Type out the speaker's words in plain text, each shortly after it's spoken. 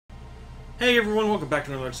Hey everyone, welcome back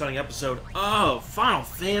to another exciting episode of Final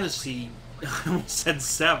Fantasy. I almost said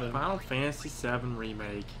 7. Final Fantasy 7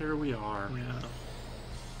 Remake. Here we are. Yeah.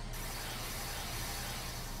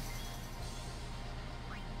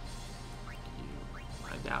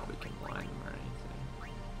 I doubt we can blind them or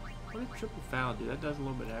anything. What did Triple Foul do? That does a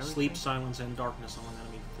little bit of everything. Sleep, silence, and darkness on an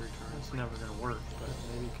enemy for 3 turns. That's never gonna work, but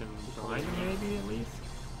maybe you can blind him maybe at least?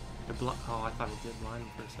 Oh, I thought it did blind him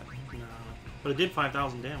for a second. No. But it did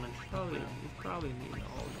 5,000 damage. Probably, you probably need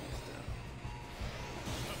all these stuff.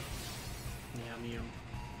 Yeah, me.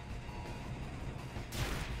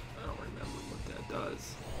 I don't remember what that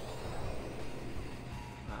does.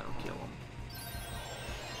 That'll kill him.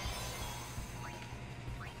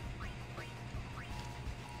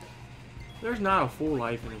 There's not a full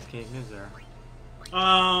life in this game, is there?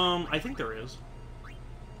 I think there is.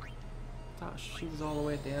 I thought she was all the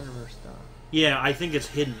way at the end of her stuff. Yeah, I think it's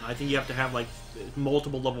hidden. I think you have to have like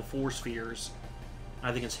multiple level 4 spheres.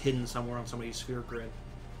 I think it's hidden somewhere on somebody's sphere grid.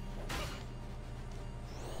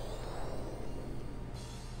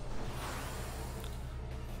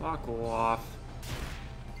 Fuck off.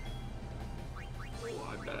 Oh,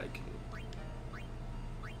 I bet I can.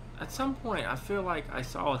 At some point, I feel like I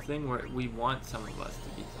saw a thing where we want some of us to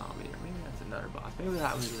be zombie, or maybe that's another boss. Maybe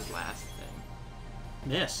that was his last thing.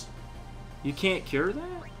 Miss. You can't cure that?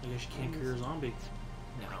 I guess you can't cure a zombie.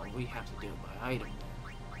 No, we have to do it by item then.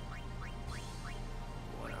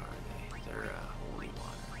 What are they? They're holy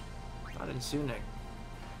water. I thought in Sunek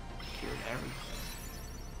cured everything.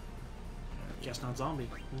 Guess not zombie.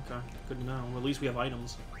 Okay, good to know. Well, at least we have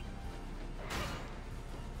items.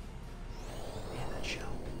 Man, that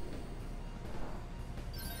shell.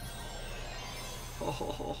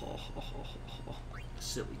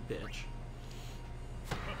 Silly bitch.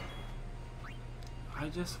 I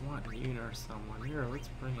just want Yuna or someone. Here, let's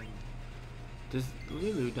bring in...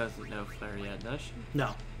 Lulu doesn't know Flare yet, does she?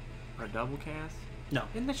 No. Or double cast? No.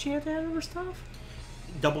 Isn't that she have to have her stuff?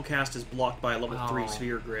 Double cast is blocked by a level 3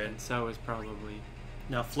 sphere grid. And so is probably...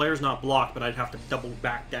 Now, Flare's not blocked, but I'd have to double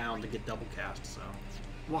back down to get double cast, so...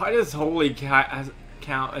 Why does Holy count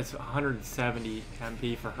as 170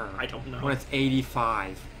 MP for her? I don't know. When it's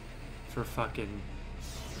 85 for fucking...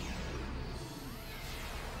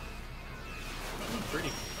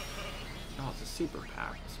 Pretty. Oh, it's a super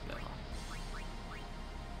powerful spell.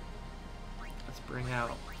 Let's bring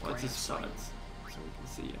out... What's his studs? So we can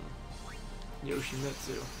see him.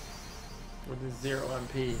 Yoshimitsu. With his 0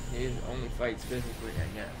 MP, he only fights physically, I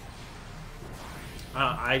guess.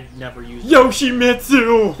 I never used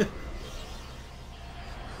Yoshimitsu!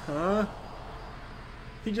 Huh?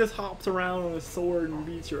 He just hops around on a sword and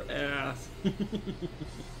beats your ass. I haven't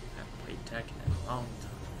played Tekken in a long time.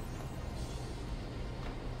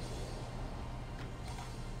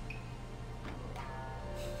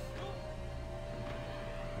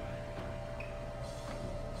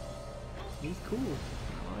 He's cool.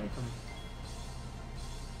 I like him.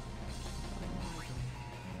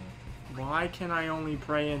 Why can I only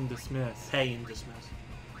pray and dismiss? Pay and dismiss.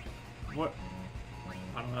 What?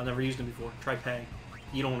 I don't know, I've never used him before. Try pay.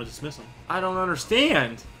 You don't want to dismiss him. I don't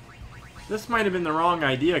understand. This might have been the wrong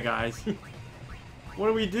idea, guys. What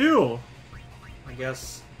do we do? I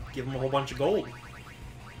guess give him a whole bunch of gold.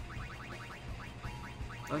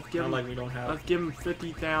 Let's give him, like we don't have. let's give him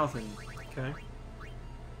 50,000. Okay.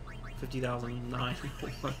 50,009.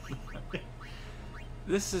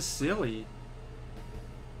 This is silly.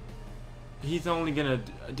 He's only gonna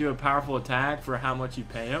do a powerful attack for how much you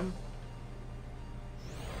pay him?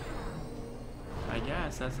 I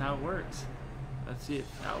guess that's how it works. Let's see it.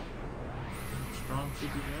 How strong 50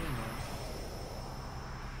 game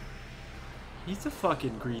is. He's a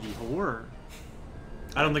fucking greedy whore.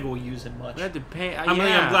 I don't think we'll use him much. We had to pay. I'm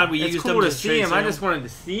glad we used him. It's cool to see him. I just wanted to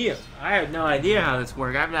see him. I had no idea how this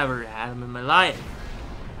worked. I've never had him in my life.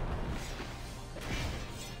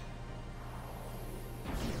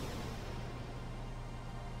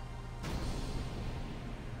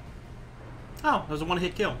 Oh, that was a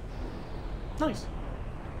one-hit kill. Nice.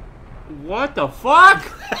 What the fuck?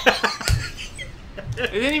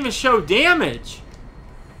 It didn't even show damage.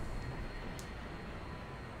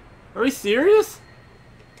 Are we serious?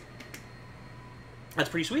 That's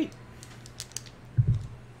pretty sweet.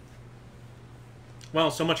 Well,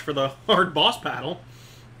 so much for the hard boss battle.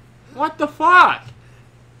 What the fuck?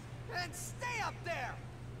 And stay up there.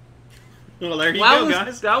 Well, there you go,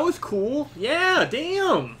 guys. That was cool. Yeah,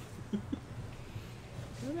 damn.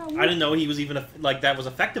 I didn't know he was even like that was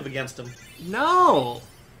effective against him. No.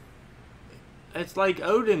 It's like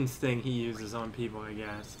Odin's thing he uses on people, I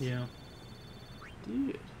guess. Yeah.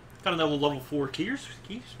 Dude. Got another level 4 key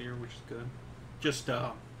sphere, which is good. Just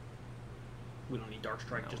We don't need Dark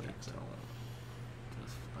Strike, No, just we exit. don't.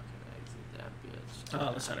 Just fucking exit that bitch.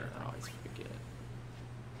 Oh, the center. I always forget.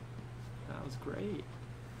 That was great.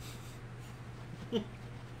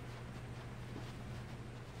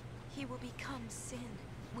 He will become sin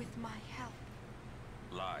with my help.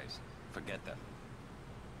 Lies. Forget them.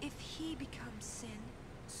 If he becomes sin,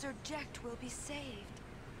 Sir Jecht will be saved.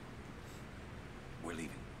 We're leaving.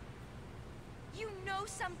 You know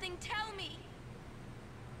something, tell me!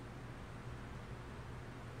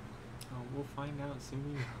 Oh, we'll find out soon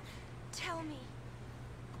enough. Tell me.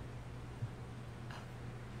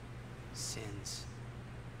 Sins.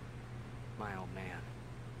 My old man.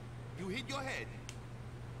 You hit your head.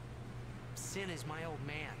 Sin is my old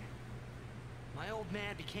man. My old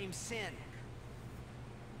man became sin.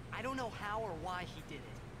 I don't know how or why he did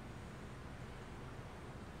it.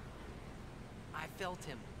 I felt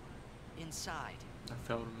him inside. I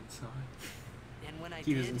felt him inside. And when I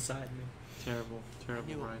He did, was inside me. Terrible, I terrible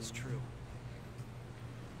knew it writing. was true.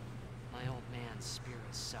 My old man's spirit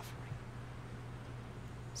is suffering.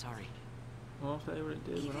 Sorry. Well, if they would have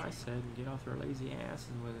did what I said and get off their lazy asses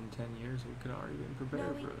within 10 years, we could already been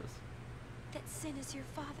prepared Knowing for this. that sin is your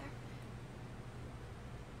father.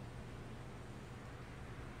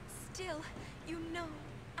 Still, you know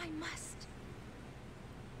I must.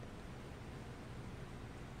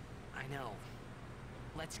 I know.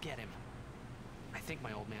 Let's get him. I think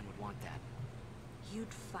my old man would want that.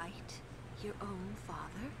 You'd fight your own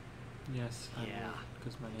father? Yes, I Yeah, would,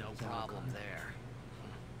 because my No name's problem Alcon. there.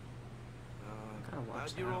 I gotta watch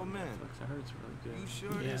how's that your on old man? Netflix. I heard it's really good. You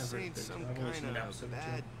sure Yeah, this I've ain't heard some I've only seen kind an of episode or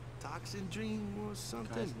bad two. toxin dream or Guys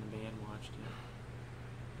something? in the band watched it.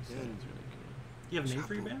 He said Yeah. it's really good. You have a name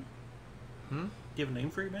for your Chapo. band? Hmm? Do you have a name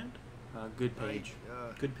for your band? Good page.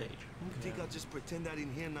 Good page. You think I'll just pretend I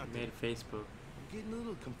didn't hear I nothing? made a Facebook. I'm getting a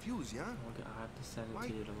little confused, yeah? I'll have to send it Why-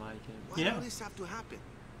 to you to like it. Why Yeah. all this have to happen?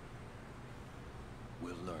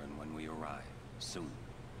 We'll learn when we arrive. Soon.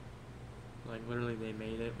 Like, literally, they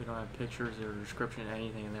made it. We don't have pictures or description or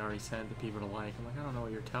anything, and they already sent it to people to like. I'm like, I don't know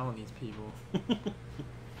what you're telling these people.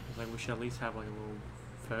 It's like, we should at least have, like, a little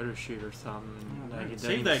photo shoot or something. Oh, Like, right. it Save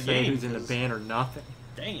doesn't that even say game, who's in the 'cause- band or nothing.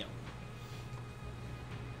 Damn.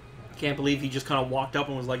 Can't believe he just kind of walked up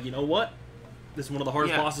and was like, you know what? This is one of the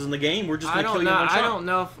hardest Yeah. bosses in the game. We're just I gonna don't kill you know. in one shot. I don't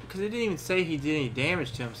know because it didn't even say he did any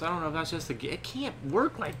damage to him. So I don't know if that's just it can't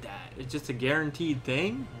work like that. It's just a guaranteed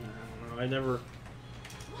thing. I don't know. I never.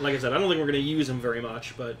 Like I said, I don't think we're gonna use him very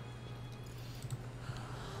much, but.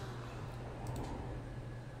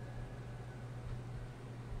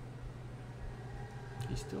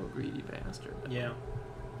 He's still a greedy bastard. though. Yeah.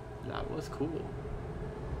 That was cool.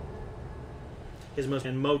 His most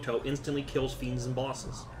and Moto instantly kills fiends and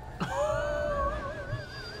bosses.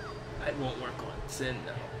 It won't work on Sin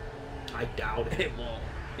though. I doubt it. It won't.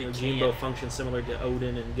 It Jimbo can't. functions similar to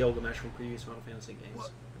Odin and Gilgamesh from previous Final Fantasy games.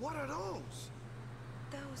 What are those?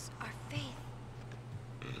 Those are faith.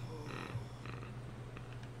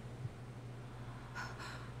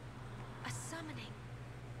 A summoning.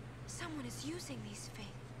 Someone is using these faith.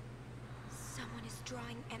 Someone is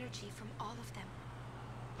drawing energy from all of them.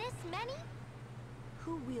 This many?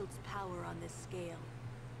 Who wields power on this scale?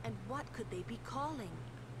 And what could they be calling?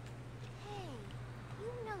 Hey,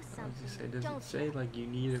 you know I was something, just say, does don't it say you? like you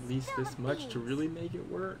need at least this much to Philippines. really make it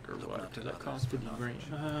work, or Look what? not to Does that others cost for 50 knowledge.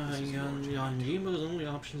 grand? On Jimbo's only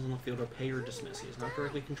options in the field are pay or dismiss. He is not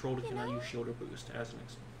directly controlled and cannot use shield or boost. As an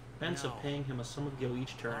expense of No. paying him a sum of gil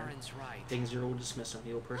each turn, Lauren's right. Thing Zero will dismiss him.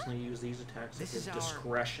 He will personally use these attacks at This his is our-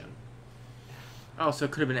 discretion. Oh, so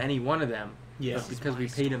it could have been any one of them. Yeah. But because we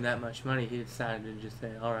paid him that much money, he decided to just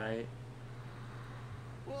say, all right.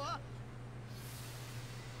 What?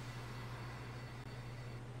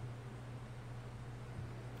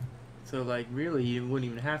 So, like, really, you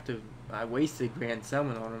wouldn't even have to. I wasted Grand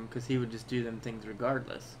Summon on him because he would just do them things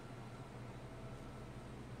regardless.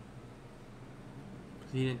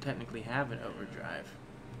 'Cause he didn't technically have an overdrive.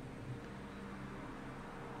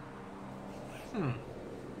 Hmm.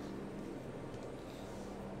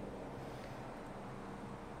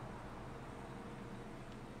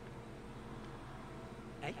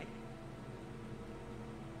 Hey.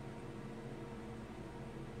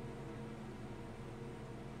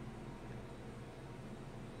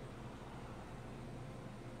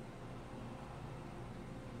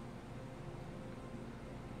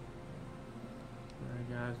 Alright,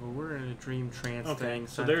 guys. Well, we're in a dream trance Okay, thing.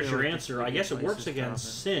 so I there's feel your like this answer. is a I good guess it place works to against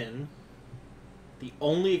stop Sin. The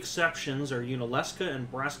only exceptions are Unalesca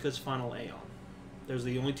and Braska's Final Aeon. Those are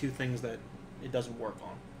the only two things that it doesn't work on.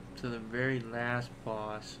 it. To the very last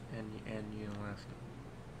boss and Unalesca.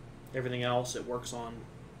 Everything else it works on.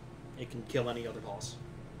 It can kill any other boss.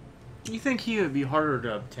 You think he would be harder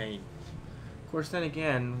to obtain? Of course, then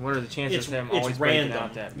again, what are the chances of him always it's breaking random.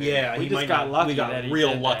 out that big? Yeah, we he just might got not- lucky. We got that he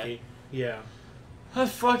real did lucky. Yeah. That.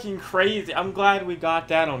 That's fucking crazy. I'm glad we got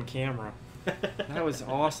that on camera. That was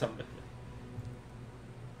awesome.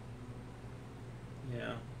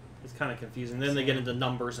 Yeah. It's kind of confusing. Then they get into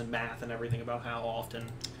numbers and math and everything about how often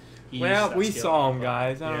he uses Well, that we skill. saw him, But,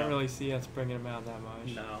 guys. I yeah. don't really see us bringing him out that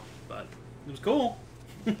much. No, but it was cool.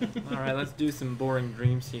 All right, let's do some boring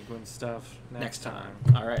dream sequence stuff next time.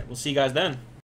 All right, we'll see you guys then.